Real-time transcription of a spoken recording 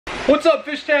What's up,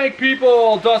 fish tank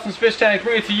people? Dustin's Fish Tank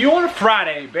bringing it to you on a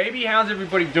Friday, baby. How's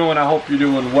everybody doing? I hope you're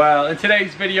doing well. In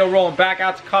today's video, rolling back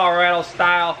out to Colorado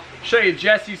style, show you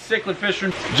Jesse's cichlid fish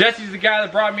room. Jesse's the guy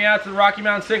that brought me out to the Rocky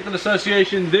Mountain Cichlid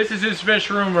Association. This is his fish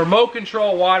room. Remote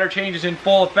control water changes in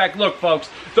full effect. Look, folks,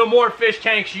 the more fish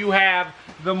tanks you have,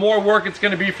 the more work it's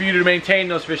going to be for you to maintain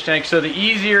those fish tanks. So the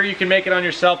easier you can make it on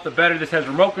yourself, the better. This has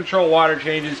remote control water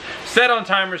changes, set on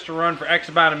timers to run for X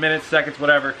amount of minutes, seconds,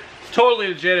 whatever. Totally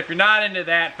legit. If you're not into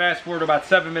that, fast forward to about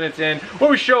 7 minutes in where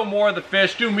we show more of the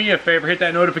fish. Do me a favor, hit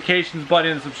that notifications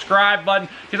button and subscribe button,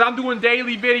 because I'm doing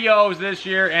daily videos this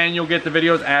year and you'll get the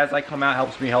videos as I come out.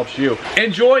 Helps me, helps you.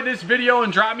 Enjoy this video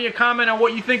and drop me a comment on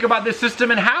what you think about this system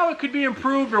and how it could be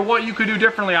improved or what you could do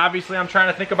differently. Obviously, I'm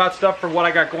trying to think about stuff for what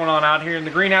I got going on out here in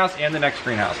the greenhouse and the next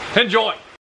greenhouse. Enjoy!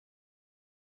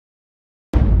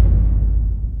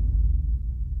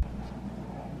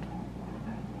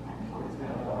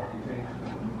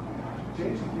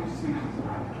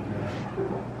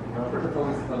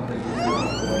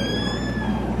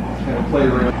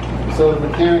 So the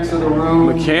mechanics of the room.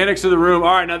 Mechanics of the room.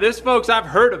 All right, now this, folks, I've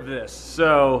heard of this.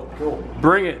 So cool.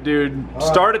 Bring it, dude.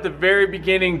 Start at the very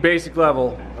beginning, basic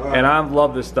level. And I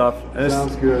love this stuff.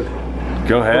 Sounds good.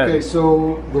 Go ahead. Okay,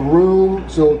 so the room,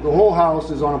 so the whole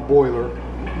house is on a boiler.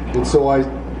 And so I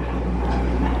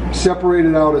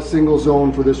separated out a single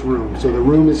zone for this room. So the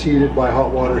room is heated by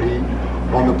hot water heat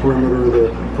on the perimeter of the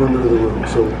room.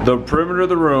 So the perimeter of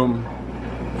the room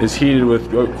is heated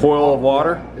with a coil of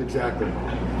water? Exactly.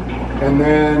 And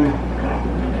then,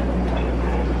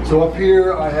 so up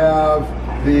here I have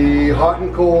the hot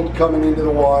and cold coming into the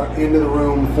water, into the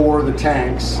room for the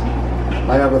tanks.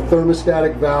 I have a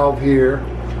thermostatic valve here.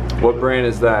 What brand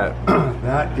is that?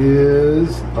 That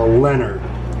is a Leonard.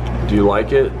 Do you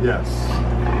like it? Yes.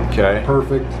 Okay.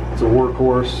 Perfect. It's a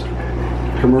workhorse,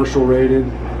 commercial rated.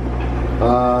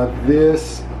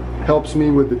 This helps me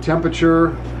with the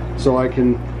temperature, so I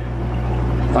can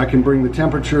bring the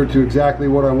temperature to exactly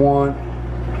what I want.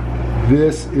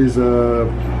 This is a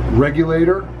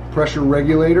regulator, pressure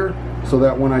regulator, so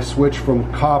that when I switch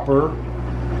from copper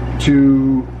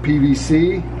to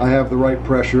PVC, I have the right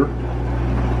pressure.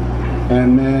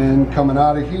 And then coming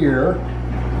out of here,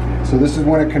 so this is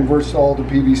when it converts all to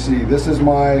PVC. This is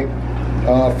my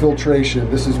filtration.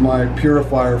 This is my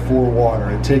purifier for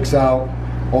water. It takes out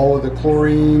all of the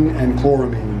chlorine and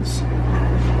chloramines.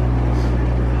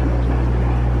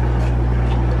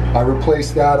 I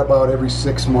replace that about every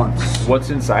 6 months. What's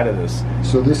inside of this?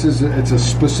 So this is, it's a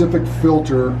specific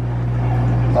filter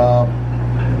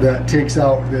that takes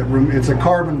out, it's a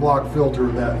carbon block filter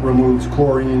that removes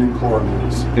chlorine and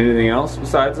chloramines. Anything else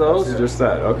besides those? That's it. Just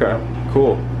that, okay,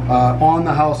 cool. On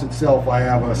the house itself, I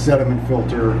have a sediment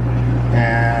filter,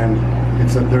 and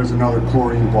there's another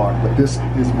chlorine block, but this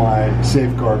is my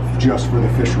safeguard just for the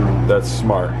fish room. That's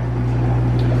smart.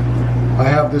 I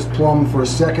have this plumbed for a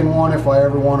second one if I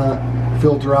ever want to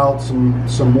filter out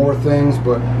some more things,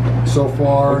 but so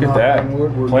far, look at that. We're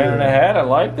planning good. Ahead. I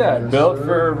like that. Yes, Built sir.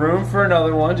 for room for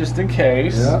another one, just in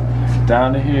case. Yeah.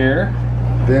 Down to here.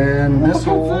 Then this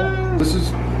hole. This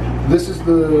is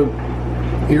the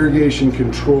irrigation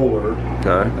controller.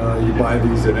 Okay. You buy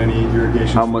these at any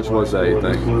irrigation. How much was that, you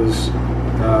think? This was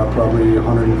probably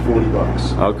 140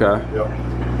 bucks. Okay. Yep.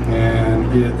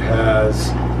 And it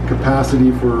has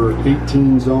capacity for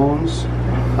 18 zones.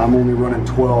 I'm only running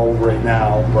 12 right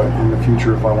now, but in the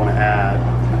future if I want to add.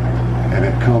 And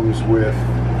it comes with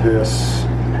this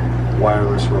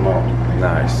wireless remote.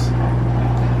 Nice.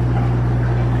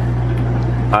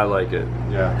 I like it.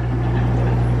 Yeah.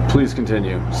 Please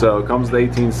continue. So it comes with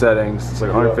 18 settings. It's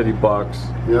like 150 bucks.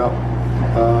 Yeah.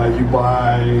 You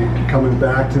buy, coming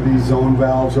back to these zone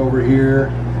valves over here,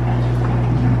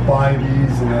 you buy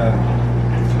these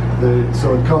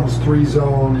so it comes 3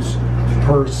 zones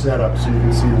per setup. So you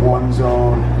can see 1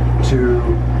 zone, 2,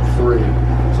 3.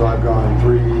 So I've gone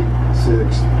 3,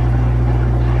 6,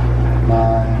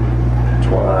 9,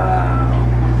 12. Wow.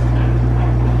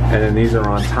 And then these are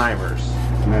on timers.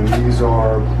 And then these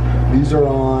are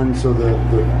on, so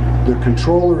the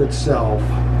controller itself,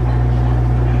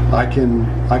 I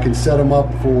can set them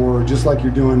up for, just like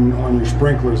you're doing on your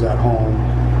sprinklers at home,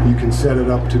 you can set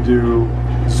it up to do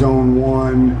zone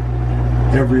 1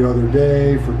 every other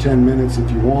day for 10 minutes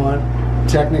if you want.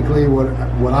 Technically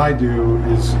what I do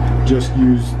is just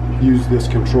use this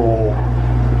control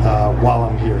while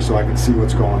I'm here so I can see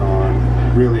what's going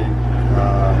on. Really,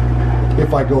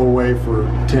 if I go away for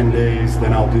 10 days,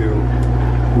 then I'll do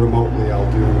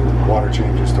water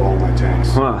changes to all my tanks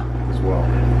as well.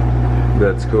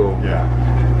 That's cool. Yeah.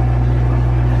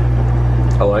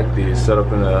 I like these, set up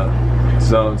in a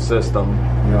zone system,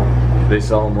 Yeah. They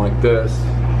sell them like this.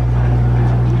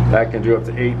 That can do up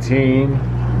to 18.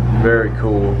 Very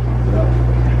cool. Yeah.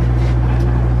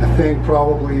 I think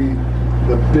probably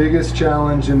the biggest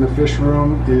challenge in the fish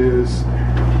room is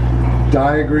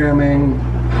diagramming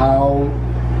how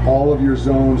all of your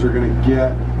zones are going to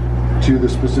get to the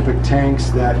specific tanks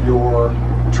that you're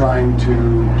trying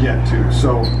to get to.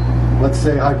 So let's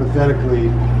say hypothetically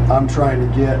I'm trying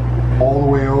to get all the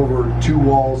way over 2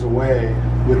 walls away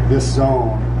with this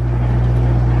zone.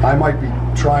 I might be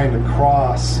trying to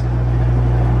cross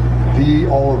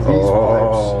all of these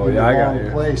pipes in the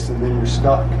wrong place, and then you're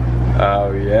stuck.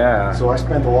 Oh yeah. So I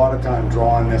spent a lot of time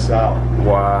drawing this out.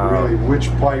 Wow. Really,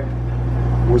 which pipe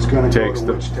was going to go to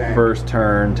the which tank. First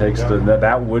turn takes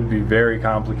that would be very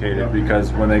complicated,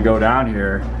 because when they go down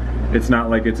here, it's not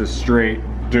like it's a straight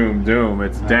doom.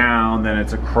 It's down, then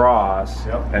it's across,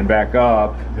 and back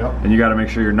up, and you got to make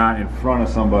sure you're not in front of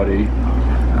somebody.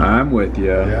 I'm with you.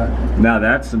 Yeah. Now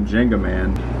that's some Jenga,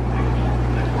 man.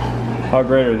 How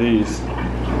great are these?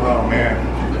 Oh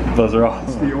man. Those are all.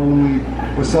 It's the only,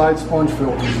 besides sponge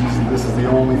filters, this is the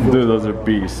only filter. Dude, those are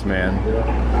beasts, man.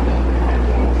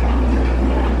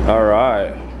 All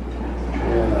right.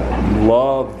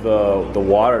 Love the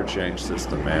water change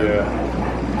system, man.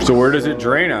 Yeah. So where does it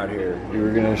drain out here? You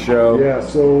were gonna show. Yeah.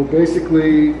 So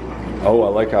basically. Oh, I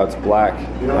like how it's black.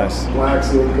 Yeah, Nice. Black,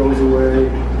 so it goes away.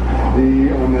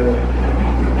 On the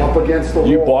up against the wall.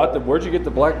 You bought the. Where'd you get the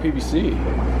black PVC?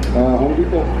 Home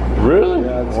Depot. Really?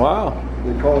 Yeah, wow.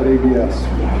 They call it ABS.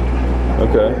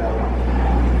 Okay.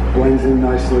 Yeah. Blends in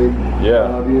nicely.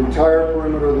 Yeah. The entire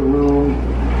perimeter of the room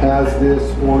has this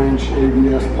 4-inch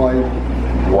ABS pipe.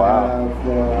 Wow.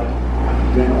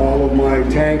 Then all of my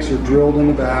tanks are drilled in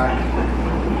the back,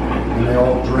 and they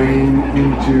all drain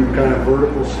into kind of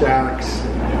vertical stacks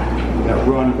that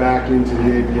run back into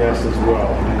the ABS as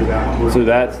well. So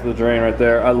that's the drain right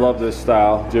there. I love this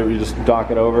style. You just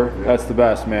dock it over. Yeah. That's the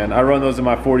best, man. I run those in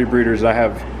my 40 breeders. I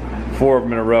have 4 of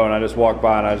them in a row, and I just walk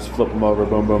by and I just flip them over,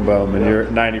 boom, boom, boom, and you're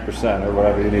 90% or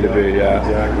whatever you need to be. Yeah,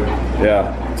 exactly.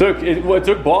 Yeah, it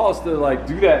took balls to like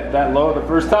do that low the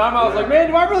first time. I was like, man,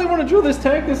 do I really want to drill this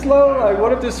tank this low? Like,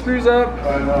 what if this screws up?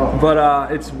 I know.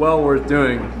 But it's well worth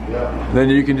doing. Yeah. Then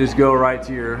you can just go right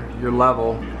to your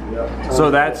level. Yeah. So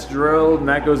that's drilled, and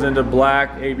that goes into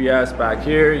black ABS back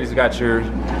here. You've got your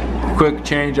quick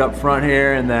change up front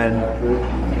here, and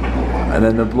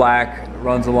then the black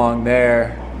runs along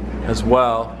there as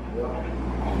well.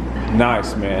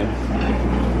 Nice, man.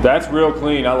 That's real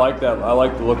clean. I like that. I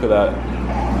like the look of that.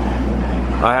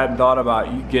 I hadn't thought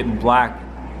about getting black.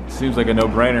 Seems like a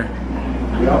no-brainer.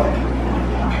 Yeah.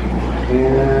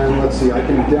 And let's see, I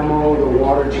can demo the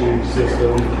water change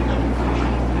system.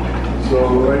 So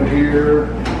right here,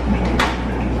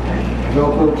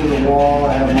 Velcro to the wall,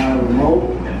 I have my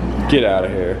remote. Get out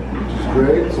of here. Which is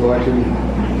great, so I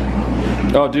can.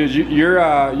 Oh, dude,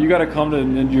 you gotta come to,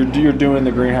 and you're doing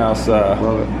the greenhouse.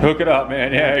 Love it. Hook it up,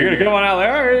 man. Yeah, you're gonna come on out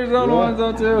there. All right, here's zone 1,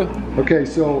 zone 2. Okay,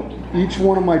 so each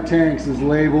one of my tanks is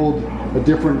labeled a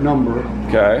different number.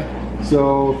 Okay.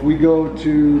 So if we go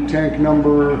to tank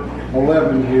number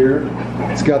 11 here,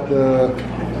 it's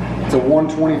a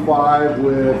 125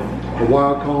 with a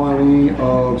wild colony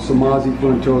of Samazi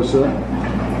frontosa.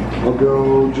 I'll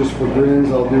go, just for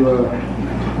grins, I'll do a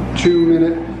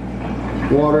 2-minute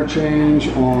water change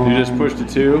on. You just push to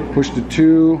 2? Push to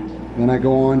 2, then I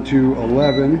go on to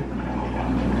 11,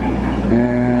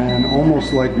 and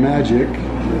almost like magic.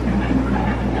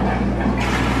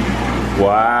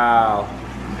 Wow.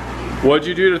 What'd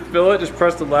you do to fill it? Just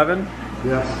pressed 11?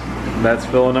 Yes. That's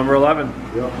fill number 11.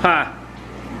 Yep. Ha!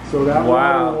 So that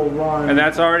water will run. And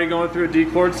that's already going through a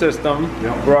decored system.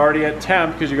 Yep. We're already at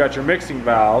temp because you got your mixing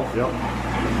valve. Yep.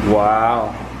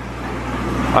 Wow.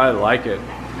 I like it.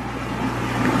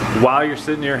 While you're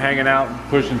sitting here hanging out and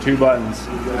pushing 2 buttons.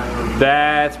 Exactly.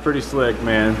 That's pretty slick,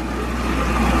 man.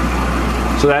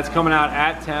 So that's coming out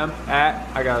at temp,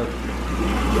 I got it.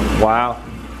 Wow.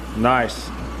 Nice.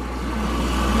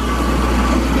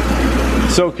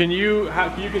 So can you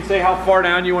say how far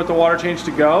down you want the water change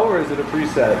to go, or is it a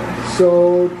preset?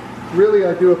 So really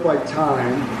I do it by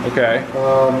time. Okay.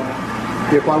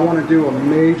 If I want to do a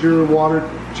major water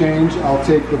change, I'll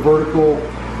take the vertical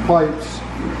pipes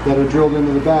that are drilled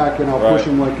into the back, and I'll push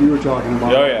them like you were talking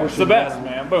about. Oh yeah, it's the best,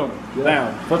 man. Boom,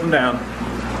 down, flip them down.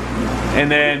 And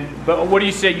then, but what do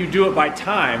you say you do it by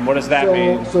time? What does that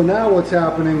mean? So now what's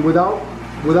happening, without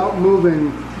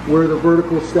moving where the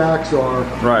vertical stacks are,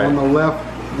 on the left,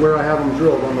 where I have them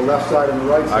drilled, on the left side and the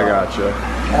right side. I gotcha.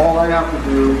 All I have to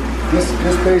do, this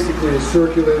basically is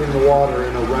circulating the water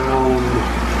in a round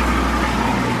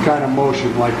kind of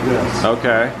motion like this.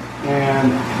 Okay.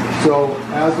 And so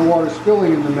as the water's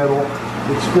filling in the middle,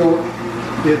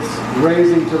 it's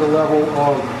raising to the level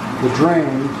of the drain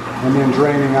and then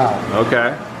draining out.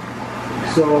 Okay.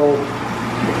 So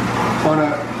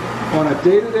on a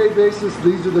day-to-day basis,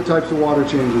 these are the types of water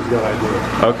changes that I do.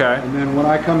 Okay. And then when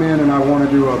I come in and I want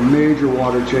to do a major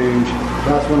water change,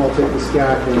 that's when I'll take the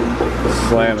stack and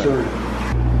slam turn it.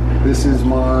 This is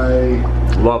my...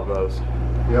 Love those.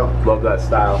 Yep. Love that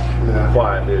style. Yeah.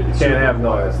 Quiet, dude. You can't have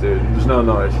noise, dude. There's no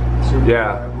noise. Super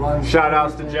yeah. Shout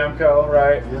outs to Gemco,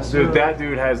 right? Yes, dude, sir. that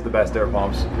dude has the best air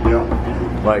pumps. Yep.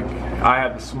 Like, I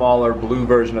have the smaller blue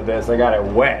version of this. I got it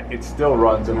wet. It still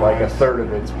runs at like a third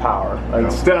of its power. Like,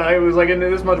 it was like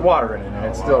this much water in it, and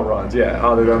it still runs. Yeah.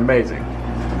 Oh, they're amazing.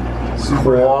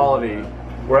 Super quality.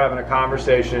 We're having a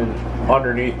conversation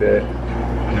underneath it.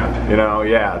 Yeah. You know,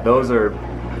 yeah, those are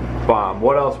bomb.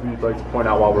 What else would you like to point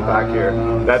out while we're back here?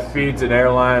 That feeds an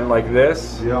airline like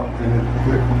this. Yep, and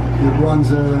it runs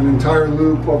an entire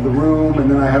loop of the room, and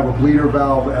then I have a bleeder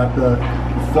valve at the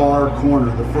far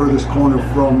corner, the furthest corner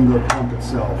from the pump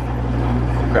itself.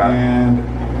 Okay. And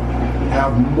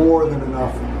have more than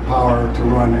enough power to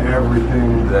run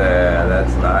everything. Yeah,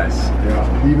 that's nice.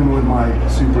 Yeah, even with my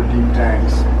super deep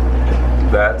tanks.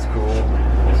 That's cool.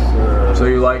 So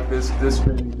you like this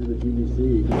fitting through the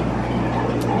PVC?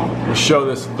 We'll show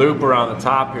this loop around the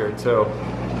top here too.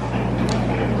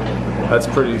 That's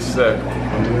pretty sick.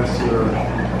 Yes, sir.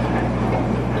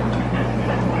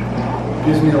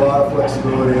 Gives me a lot of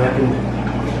flexibility. I can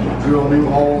drill new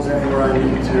holes anywhere I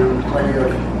need to. Plenty of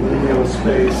lineal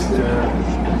space there.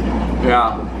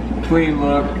 Yeah, clean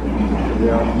look.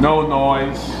 Yeah. No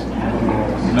noise.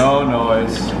 No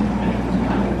noise.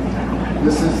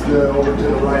 This is over to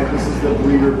the right, this is the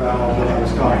bleeder valve that I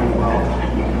was talking about.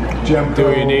 Gemco,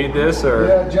 do you need this or?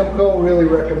 Yeah, Gemco really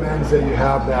recommends that you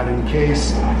have that in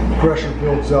case pressure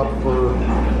builds up for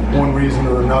one reason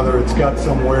or another. It's got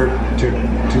somewhere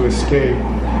to escape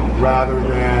rather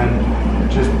than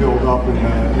just build up in the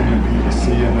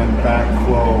PVC and then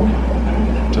backflow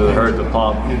to hurt the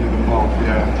pump. Into the pump,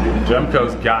 yeah.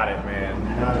 Gemco's got it, man.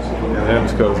 Absolutely. Yeah,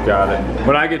 Gemco's got it.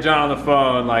 When I get John on the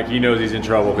phone, like, he knows he's in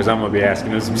trouble because I'm gonna be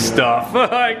asking him some stuff.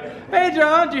 Like, hey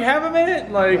John, do you have a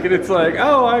minute? Like, and it's like,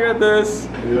 oh, I got this.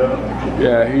 Yeah.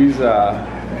 Yeah, he's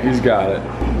got it.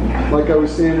 Like I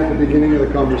was saying at the beginning of the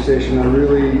conversation, I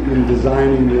really, in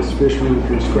designing this fish room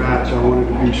from scratch, I wanted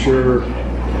to be sure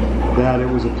that it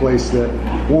was a place that,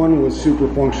 one, was super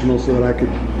functional so that I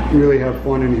could really have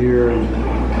fun in here and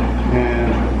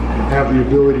have the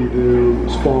ability to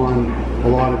spawn a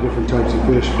lot of different types of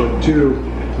fish, but two,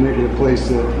 make it a place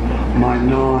that my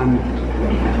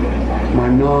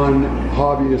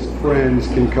non-hobbyist friends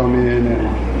can come in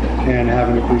and have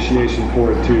an appreciation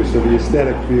for it too. So the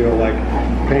aesthetic feel, like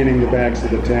painting the backs of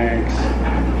the tanks,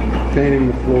 painting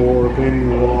the floor, painting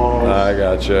the walls. I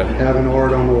gotcha. Having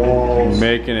art on the walls.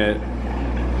 Making it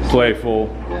playful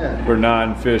for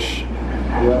non-fish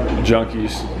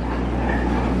junkies.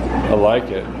 I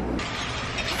like it.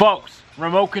 Folks,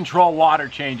 remote control water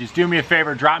changes. Do me a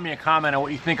favor, drop me a comment on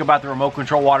what you think about the remote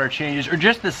control water changes or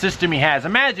just the system he has.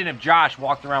 Imagine if Josh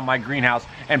walked around my greenhouse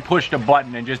and pushed a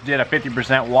button and just did a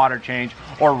 50% water change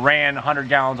or ran 100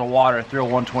 gallons of water through a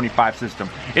 125 system.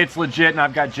 It's legit, and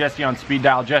I've got Jesse on speed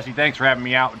dial. Jesse, thanks for having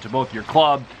me out to both your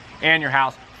club and your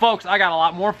house. Folks, I got a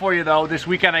lot more for you though. This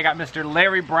weekend I got Mr.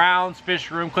 Larry Brown's Fish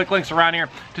Room. Click links around here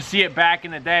to see it back in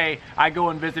the day. I go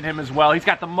and visit him as well. He's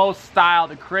got the most style,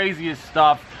 the craziest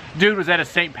stuff. Dude was at a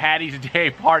St. Patty's Day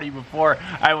party before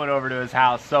I went over to his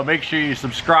house. So make sure you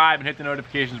subscribe and hit the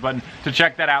notifications button to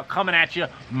check that out. Coming at you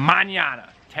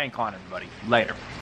mañana. Tank on, everybody. Later.